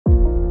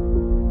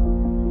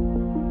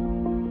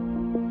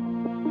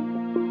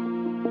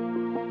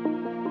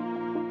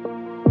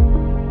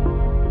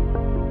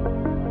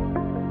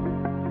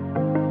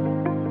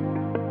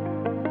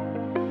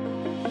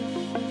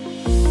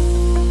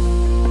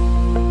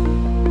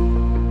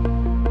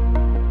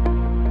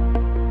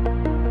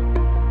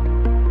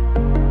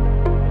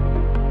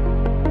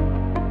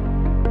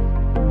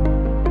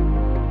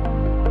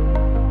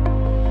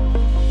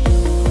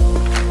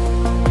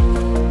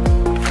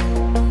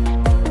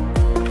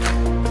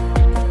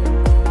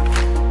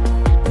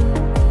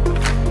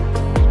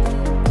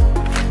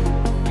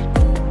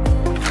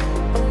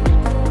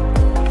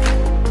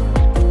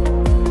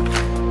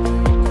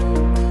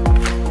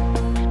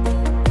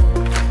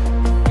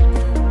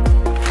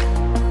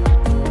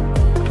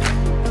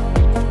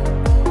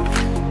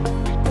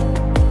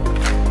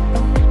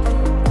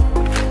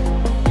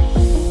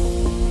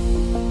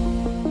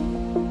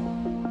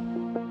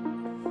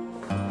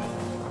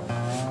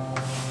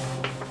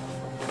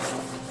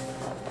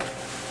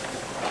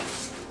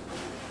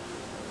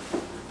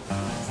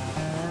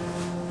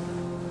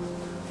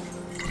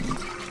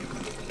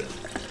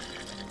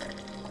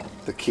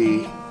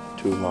key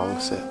to long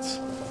sits.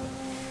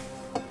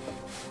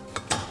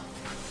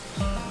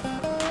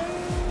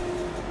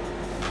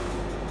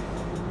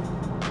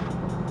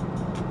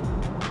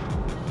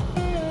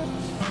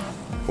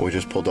 We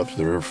just pulled up to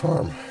the river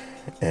farm,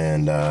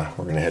 and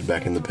we're gonna head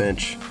back in the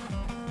bench.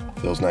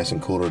 Feels nice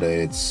and cool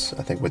today. It's,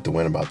 I think with the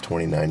wind, about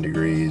 29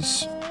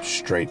 degrees,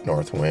 straight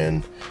north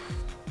wind.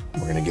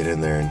 We're gonna get in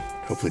there and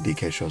hopefully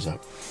DK shows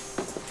up.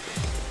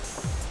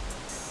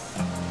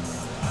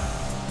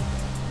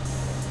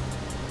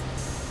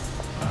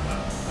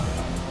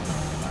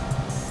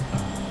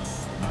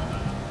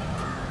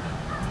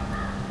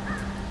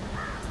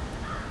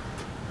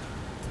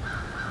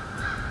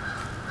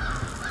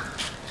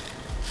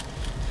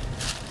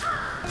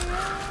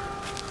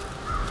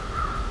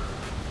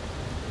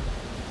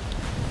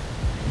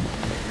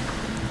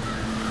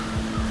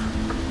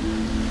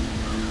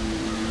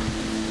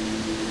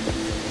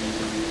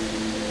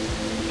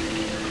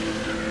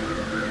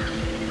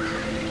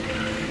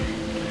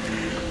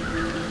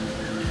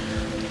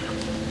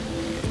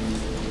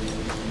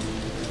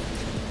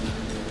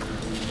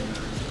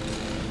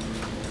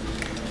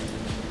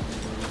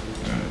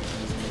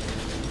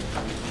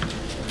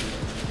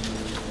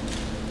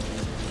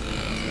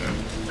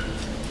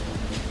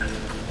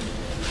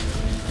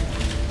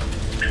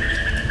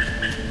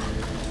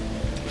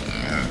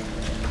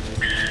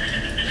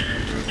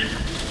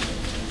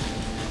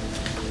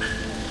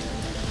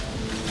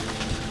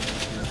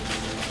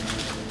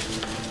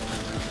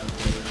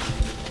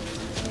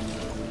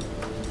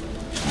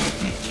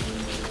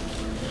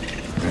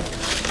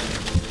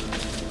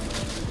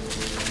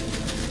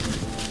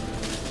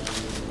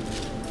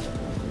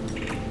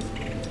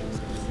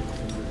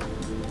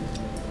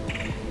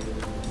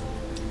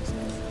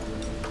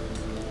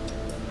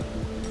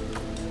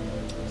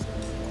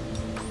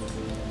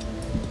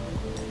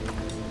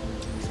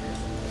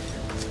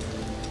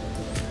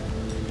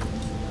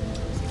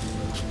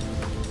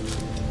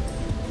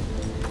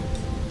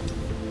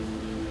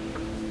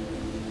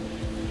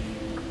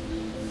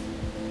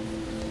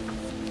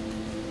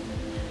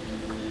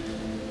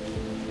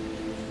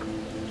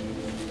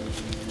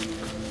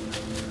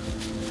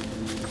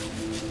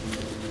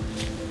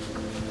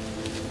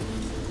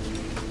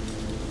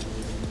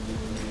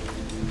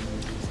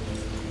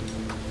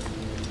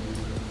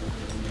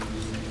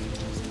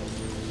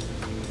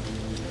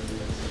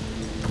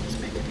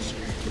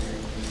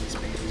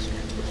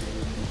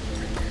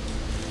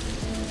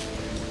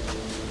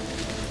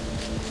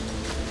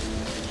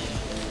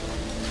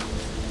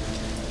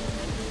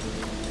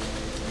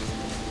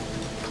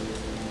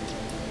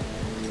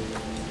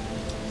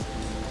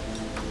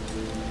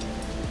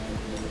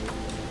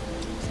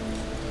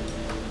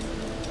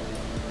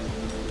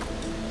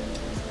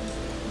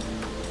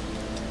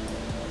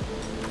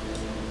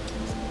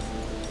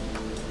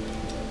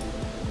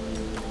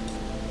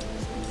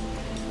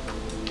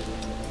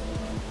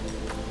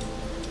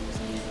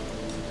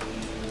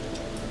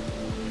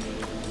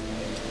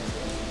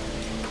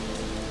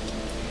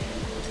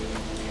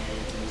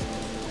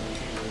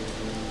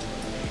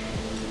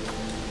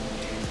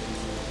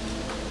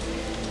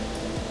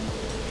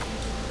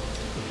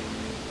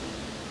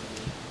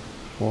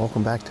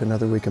 Welcome back to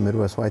another week of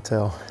Midwest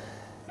Whitetail.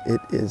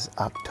 It is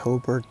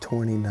October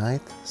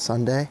 29th,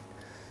 Sunday,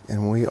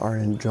 and we are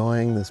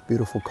enjoying this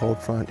beautiful cold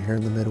front here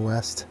in the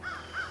Midwest.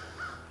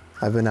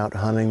 I've been out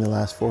hunting the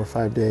last 4 or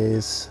 5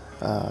 days.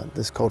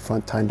 This cold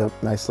front timed up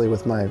nicely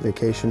with my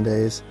vacation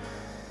days,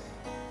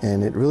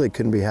 and it really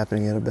couldn't be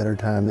happening at a better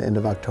time. The end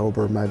of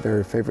October, my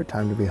very favorite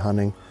time to be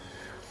hunting.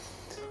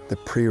 The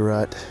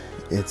pre-rut,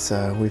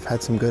 we've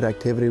had some good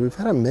activity. We've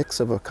had a mix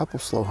of a couple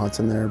slow hunts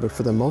in there, but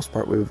for the most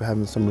part, we've been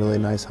having some really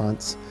nice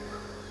hunts.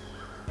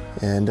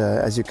 And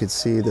as you could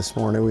see this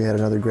morning, we had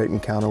another great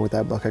encounter with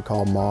that buck I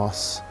call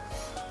Moss.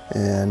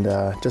 And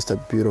just a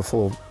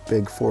beautiful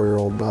big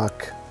 4-year-old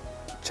buck,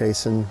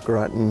 chasing,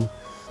 grunting.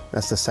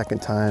 That's the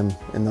second time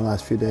in the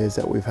last few days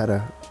that we've had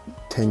a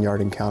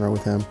 10-yard encounter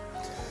with him.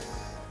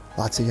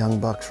 Lots of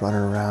young bucks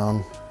running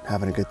around,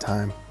 having a good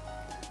time.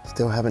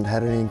 Still haven't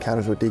had any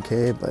encounters with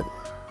DK, but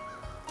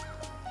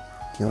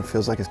you know, it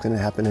feels like it's gonna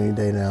happen any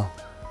day now.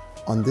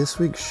 On this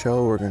week's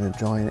show, we're gonna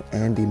join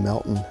Andy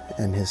Melton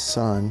and his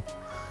son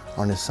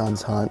on his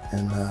son's hunt,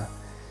 and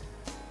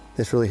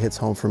this really hits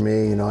home for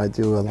me. You know, I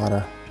do a lot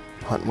of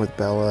hunting with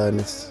Bella, and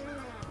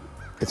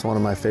it's one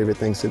of my favorite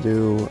things to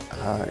do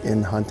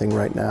in hunting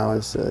right now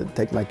is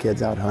take my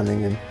kids out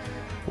hunting and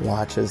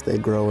watch as they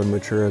grow and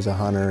mature as a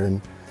hunter,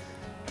 and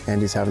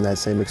Andy's having that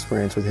same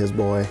experience with his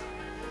boy.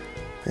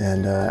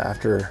 And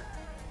after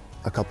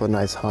a couple of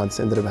nice hunts,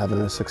 ended up having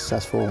a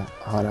successful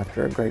hunt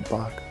after a great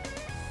buck.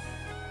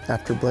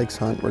 After Blake's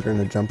hunt, we're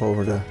gonna jump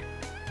over to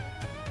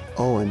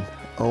Owen.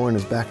 Owen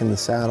is back in the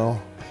saddle,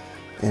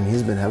 and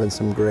he's been having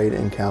some great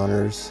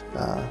encounters,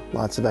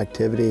 lots of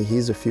activity.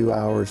 He's a few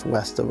hours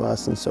west of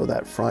us, and so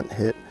that front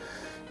hit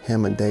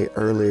him a day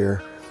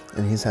earlier,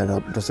 and he's had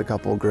just a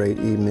couple of great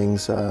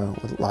evenings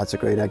with lots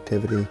of great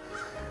activity.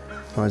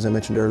 As I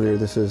mentioned earlier,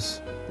 this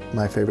is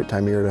my favorite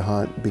time of year to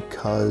hunt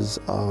because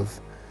of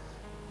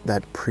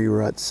that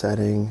pre-rut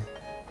setting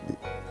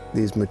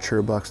these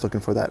mature bucks looking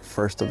for that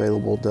first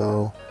available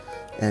doe,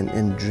 and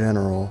in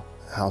general,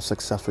 how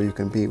successful you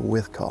can be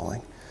with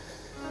calling.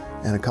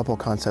 And a couple of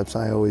concepts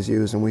I always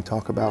use, and we've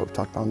talked about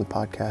on the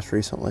podcast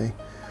recently,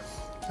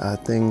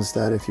 things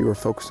that if you were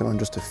focusing on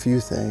just a few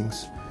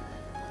things,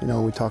 you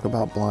know, we talk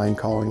about blind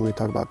calling, we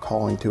talk about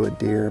calling to a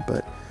deer,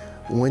 but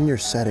when you're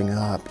setting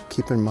up,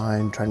 keep in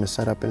mind trying to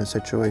set up in a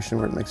situation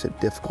where it makes it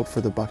difficult for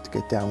the buck to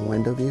get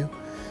downwind of you,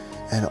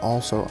 and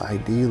also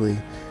ideally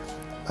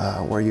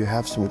where you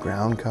have some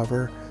ground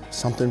cover,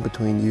 something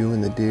between you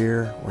and the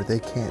deer where they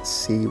can't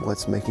see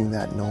what's making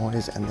that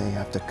noise and they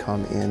have to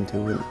come in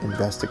to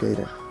investigate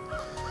it.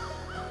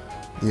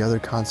 The other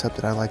concept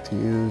that I like to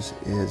use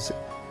is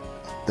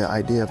the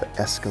idea of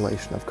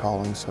escalation of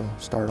calling. So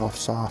start off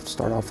soft,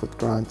 start off with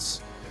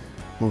grunts,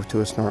 move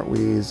to a snort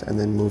wheeze, and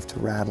then move to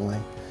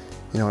rattling.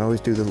 You know, I always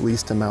do the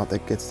least amount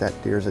that gets that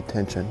deer's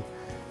attention.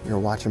 You're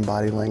watching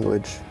body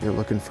language, you're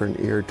looking for an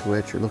ear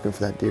twitch, you're looking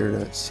for that deer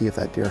to see if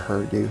that deer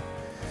heard you.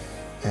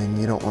 And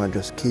you don't want to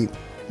just keep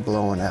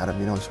blowing at them,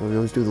 you know, so we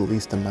always do the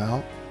least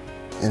amount.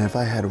 And if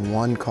I had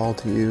one call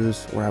to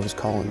use where I was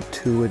calling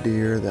to a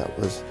deer that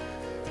was,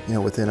 you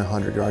know, within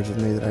 100 yards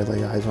of me that I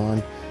lay eyes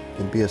on,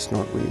 it'd be a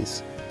snort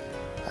wheeze.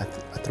 I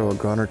throw a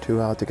grunt or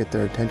two out to get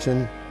their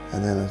attention,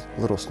 and then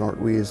a little snort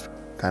wheeze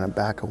kind of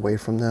back away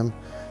from them.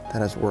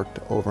 That has worked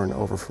over and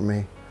over for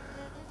me.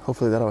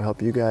 Hopefully that'll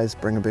help you guys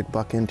bring a big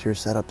buck into your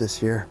setup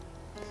this year.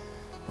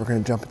 We're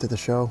gonna jump into the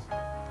show.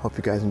 Hope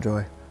you guys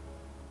enjoy.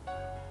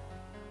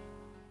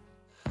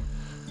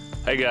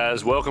 Hey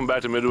guys, welcome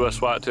back to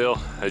Midwest Whitetail.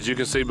 As you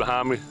can see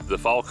behind me, the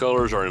fall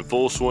colors are in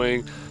full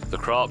swing. The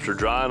crops are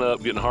drying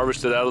up, getting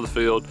harvested out of the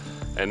field,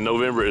 and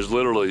November is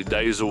literally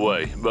days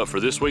away. But for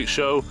this week's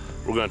show,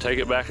 we're gonna take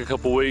it back a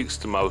couple weeks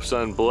to my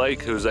son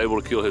Blake, who was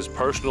able to kill his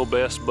personal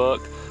best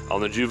buck on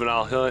the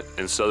juvenile hunt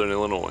in Southern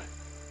Illinois.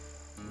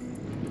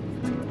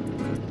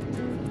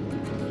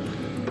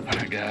 All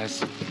right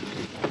guys,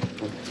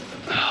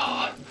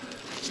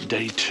 it's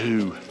day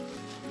 2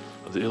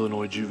 of the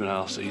Illinois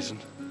juvenile season.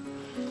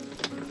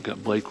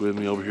 Got Blake with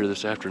me over here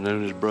this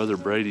afternoon. His brother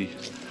Brady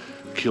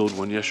killed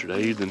one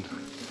yesterday evening.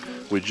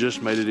 We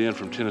just made it in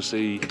from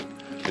Tennessee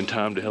in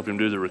time to help him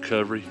do the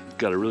recovery.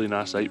 Got a really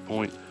nice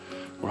 8-point.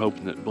 We're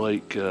hoping that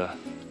Blake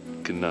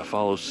can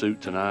follow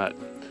suit tonight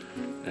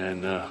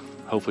and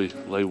hopefully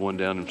lay one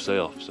down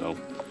himself. So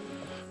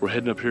we're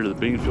heading up here to the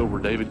bean field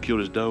where David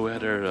killed his doe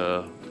out there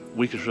a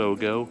week or so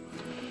ago.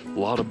 A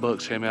lot of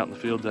bucks came out in the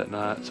field that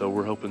night, so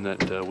we're hoping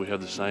that we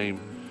have the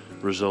same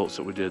results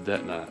that we did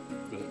that night.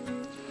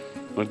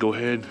 I'm gonna go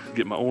ahead,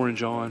 get my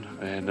orange on,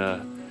 and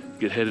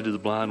get headed to the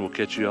blind. We'll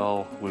catch you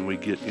all when we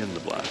get in the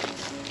blind.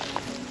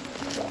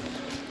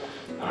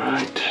 All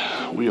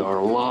right, we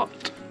are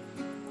locked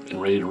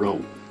and ready to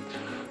roll.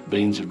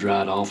 Beans have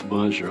dried off a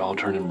bunch, they're all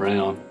turning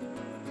brown.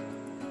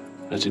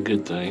 That's a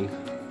good thing.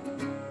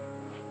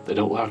 They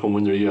don't like them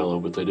when they're yellow,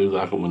 but they do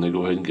like them when they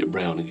go ahead and get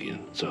brown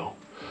again. So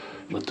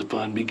let the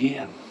fun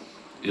begin.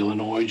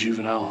 Illinois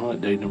juvenile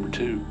hunt, day number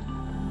 2.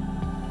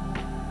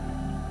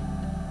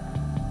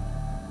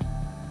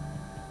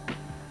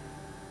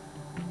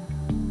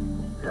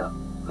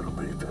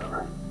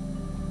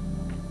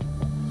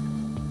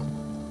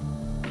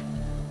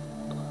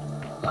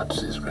 I'd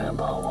see his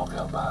grandpa walk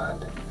out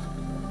behind him.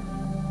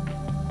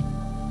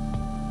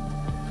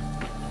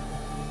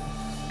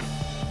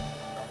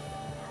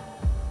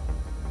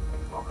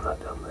 Walking right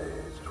down the edge,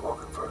 he's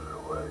walking further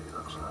away, it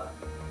looks like.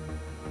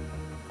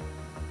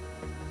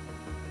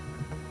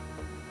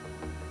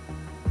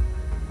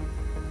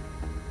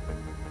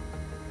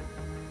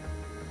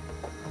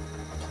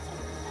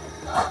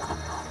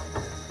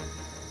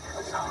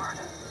 It's hard.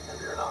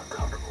 If you're not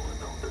comfortable, then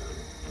don't do it.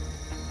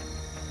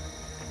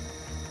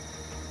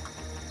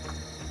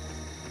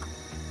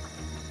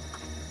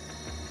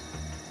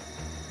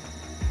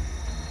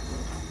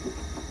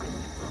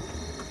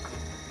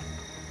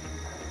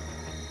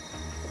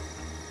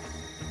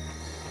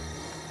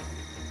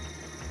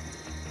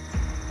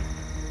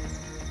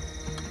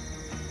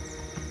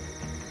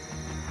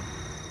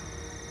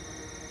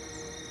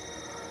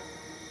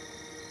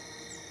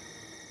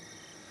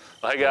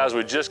 Hey guys,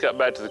 we just got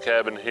back to the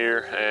cabin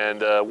here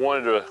and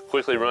wanted to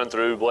quickly run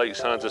through Blake's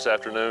hunt this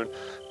afternoon.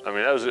 I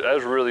mean, that was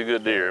a really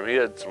good deer. I mean, he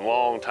had some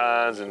long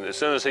tines, and as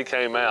soon as he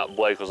came out,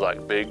 Blake was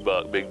like, big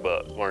buck,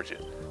 weren't you?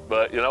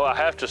 But you know, I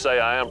have to say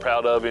I am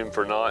proud of him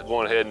for not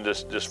going ahead and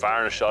just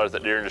firing a shot at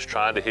that deer and just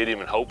trying to hit him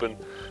and hoping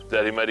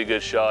that he made a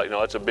good shot. You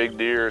know, that's a big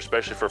deer,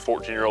 especially for a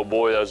 14-year-old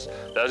boy. That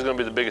was gonna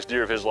be the biggest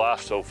deer of his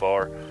life so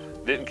far.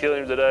 Didn't kill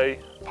him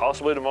today,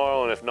 possibly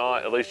tomorrow, and if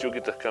not, at least you'll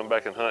get to come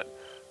back and hunt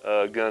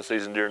gun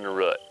season during the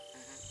rut.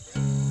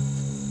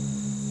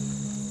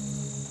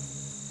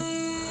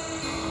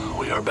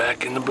 We are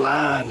back in the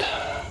blind.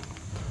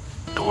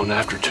 Going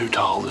after too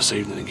tall this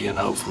evening again,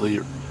 hopefully.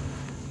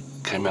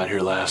 Came out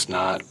here last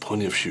night,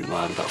 plenty of shooting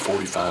light, about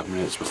 45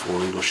 minutes before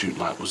legal shooting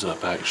light was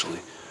up actually.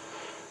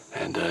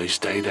 And he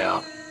stayed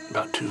out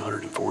about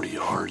 240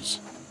 yards.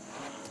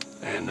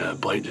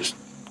 And Blake just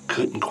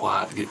couldn't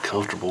quite get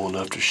comfortable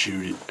enough to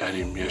shoot it at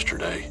him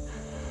yesterday.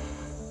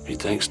 He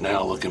thinks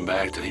now, looking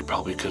back, that he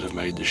probably could have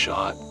made the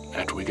shot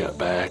after we got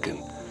back,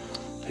 and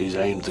he's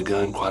aimed the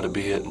gun quite a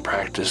bit and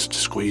practiced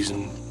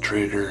squeezing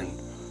trigger and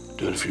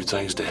doing a few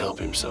things to help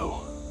him,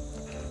 so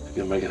he's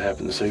gonna make it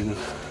happen this evening.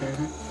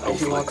 Hopefully. If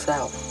he walks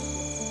out.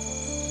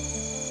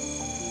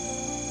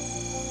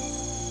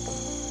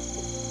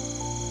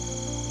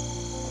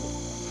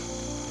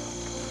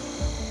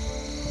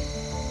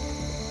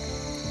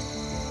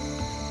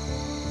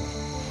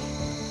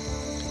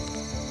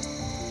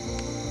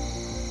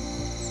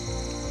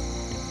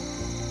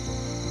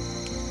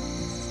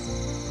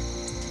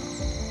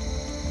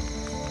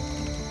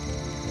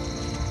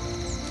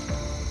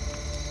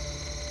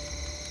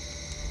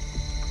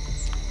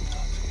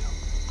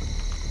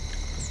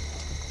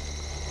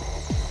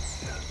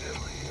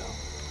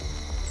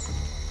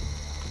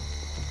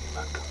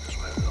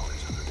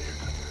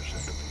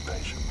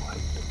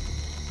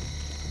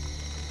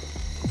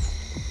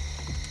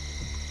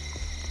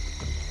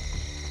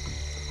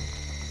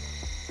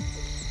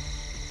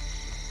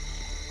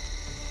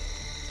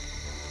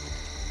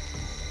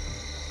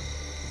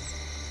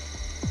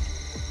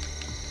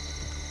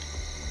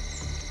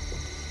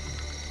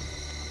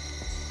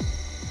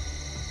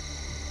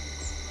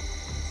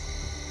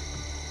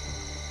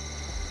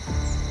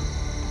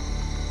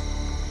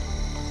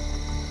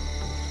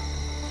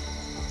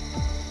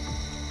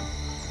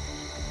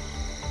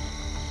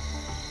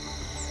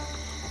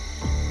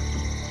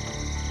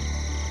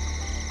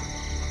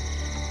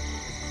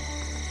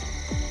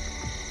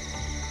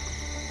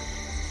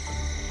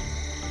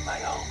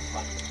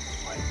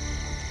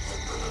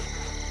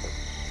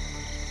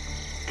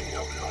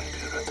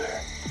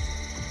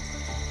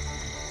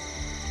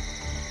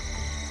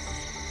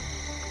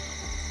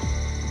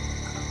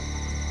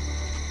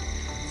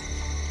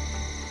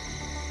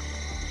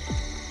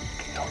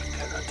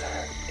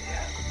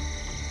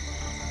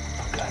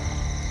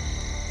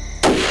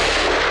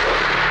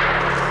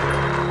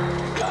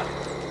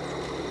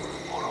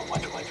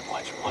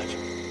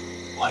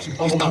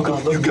 Oh my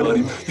God, you got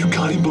him. You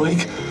got him,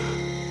 Blake.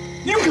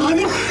 You got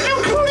him. You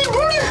got him,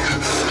 buddy.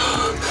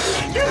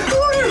 You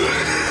got him.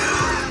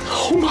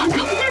 Oh my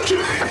God,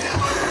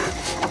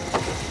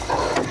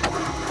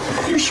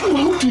 you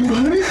smoked him,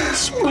 buddy.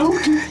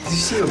 Smoked him. Did you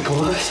see the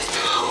blood?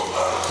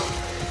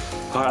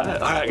 All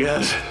right,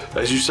 guys.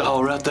 As you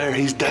saw right there,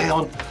 he's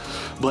down.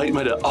 Blake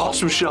made an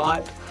awesome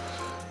shot.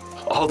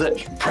 All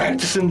that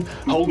practicing,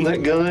 holding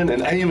that gun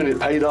and aiming, it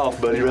paid off,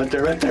 buddy. Right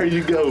there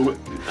you go.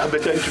 I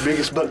bet that's your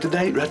biggest buck to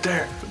date, right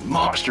there.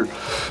 Monster.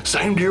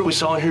 Same deer we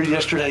saw in here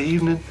yesterday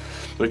evening.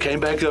 We came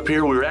back up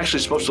here. We were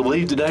actually supposed to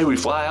leave today. We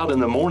fly out in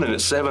the morning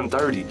at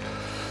 7:30.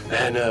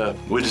 And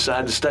we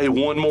decided to stay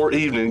one more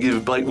evening and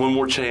give Blake one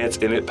more chance,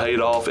 and it paid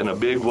off in a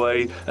big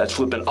way. That's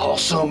flipping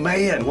awesome,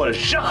 man. What a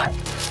shot.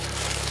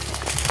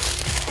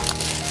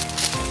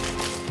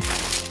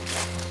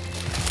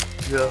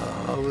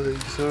 Golly,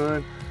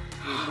 son.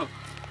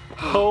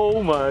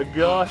 Oh my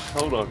gosh,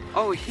 hold on.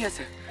 Oh, he has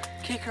a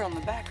kicker on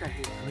the back right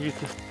here. Let me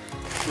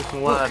get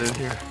some light in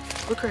here.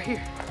 Look right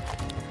here.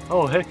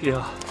 Oh, heck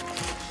yeah.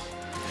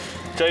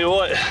 Tell you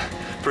what,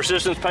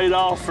 persistence paid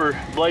off for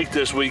Blake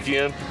this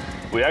weekend.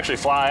 We actually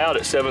fly out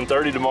at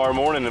 7:30 tomorrow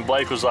morning, and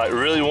Blake was like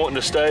really wanting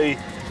to stay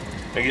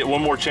and get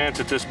one more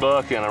chance at this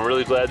buck, and I'm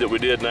really glad that we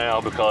did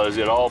now because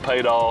it all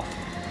paid off.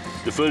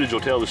 The footage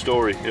will tell the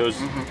story. It was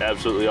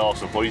absolutely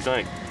awesome. What do you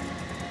think?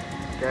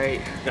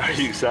 Great. Are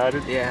you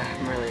excited? Yeah,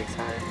 I'm really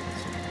excited.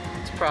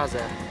 I'm surprised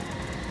I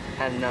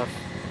had enough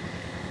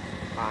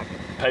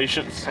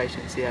patience,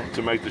 yeah,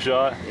 to make the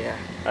shot. Yeah.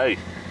 Hey,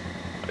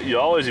 you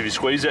always, if you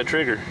squeeze that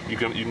trigger, you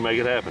can make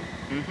it happen.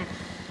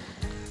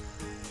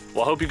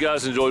 Well, I hope you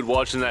guys enjoyed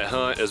watching that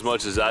hunt as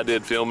much as I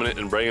did filming it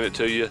and bringing it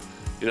to you.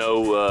 You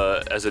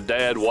know, as a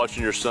dad,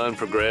 watching your son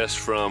progress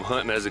from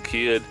hunting as a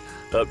kid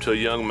up to a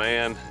young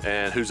man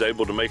and who's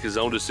able to make his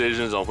own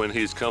decisions on when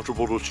he's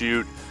comfortable to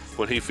shoot,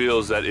 when he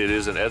feels that it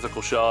is an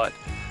ethical shot,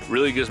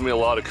 really gives me a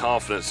lot of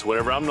confidence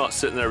whenever I'm not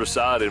sitting there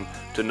beside him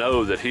to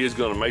know that he is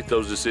going to make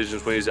those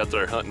decisions when he's out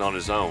there hunting on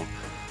his own.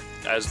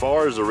 As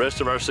far as the rest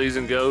of our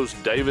season goes,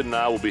 David and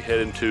I will be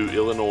heading to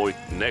Illinois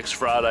next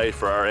Friday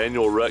for our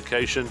annual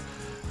rutcation.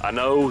 I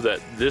know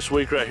that this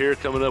week right here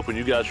coming up when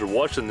you guys are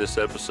watching this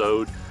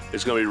episode,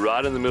 it's going to be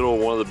right in the middle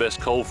of one of the best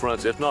cold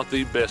fronts, if not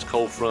the best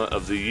cold front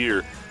of the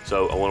year.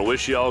 So I want to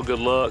wish you all good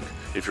luck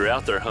if you're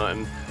out there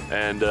hunting,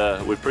 and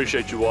we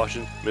appreciate you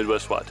watching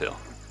Midwest Whitetail.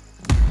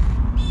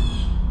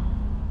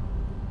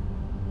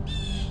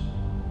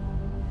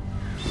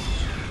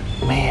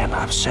 Man,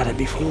 I've said it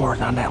before,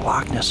 on that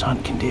Loch Ness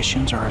hunt,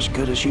 conditions are as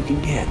good as you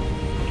can get.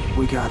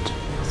 We got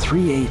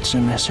 3/8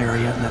 in this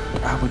area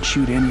that I would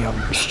shoot any of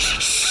them.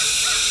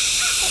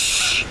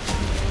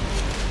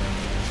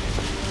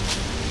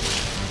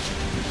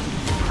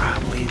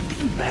 Probably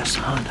the best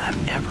hunt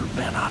I've ever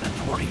been on in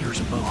 40 years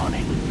of bow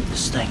hunting.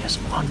 This thing is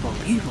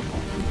unbelievable.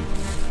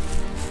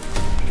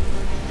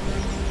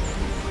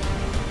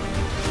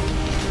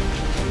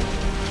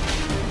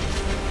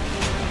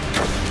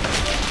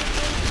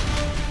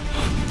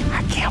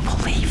 Can't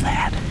believe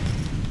that.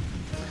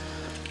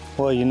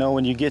 Well, you know,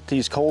 when you get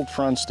these cold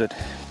fronts that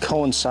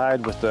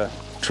coincide with the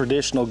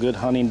traditional good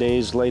hunting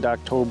days, late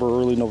October,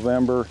 early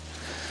November,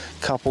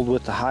 coupled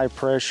with the high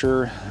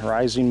pressure,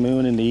 rising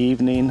moon in the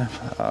evening,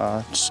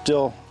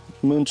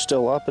 moon's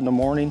still up in the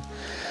morning.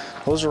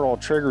 Those are all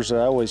triggers that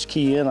I always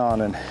key in on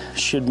and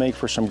should make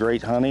for some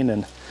great hunting.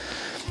 And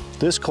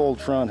this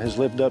cold front has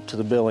lived up to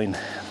the billing.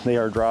 They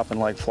are dropping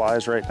like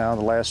flies right now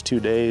the last 2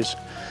 days.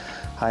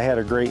 I had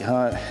a great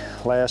hunt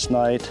last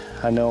night.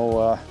 I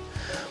know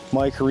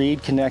Mike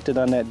Reed connected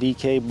on that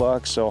DK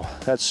buck, so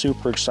that's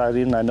super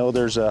exciting. I know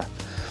there's a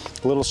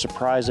little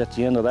surprise at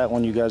the end of that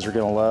one you guys are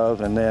gonna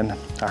love. And then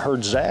I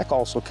heard Zach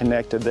also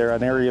connected there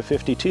on Area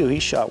 52.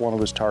 He shot one of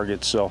his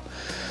targets, so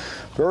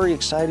very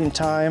exciting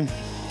time.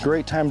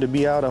 Great time to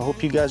be out. I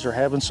hope you guys are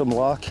having some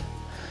luck.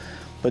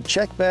 But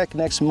check back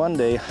next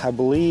Monday. I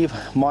believe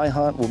my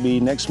hunt will be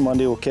next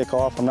Monday. We'll kick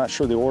off. I'm not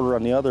sure the order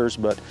on the others,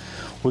 but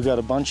we got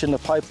a bunch in the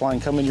pipeline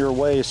coming your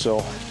way.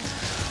 So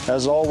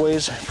as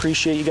always,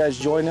 appreciate you guys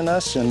joining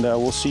us, and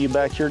we'll see you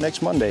back here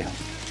next Monday.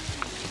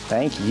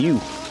 Thank you.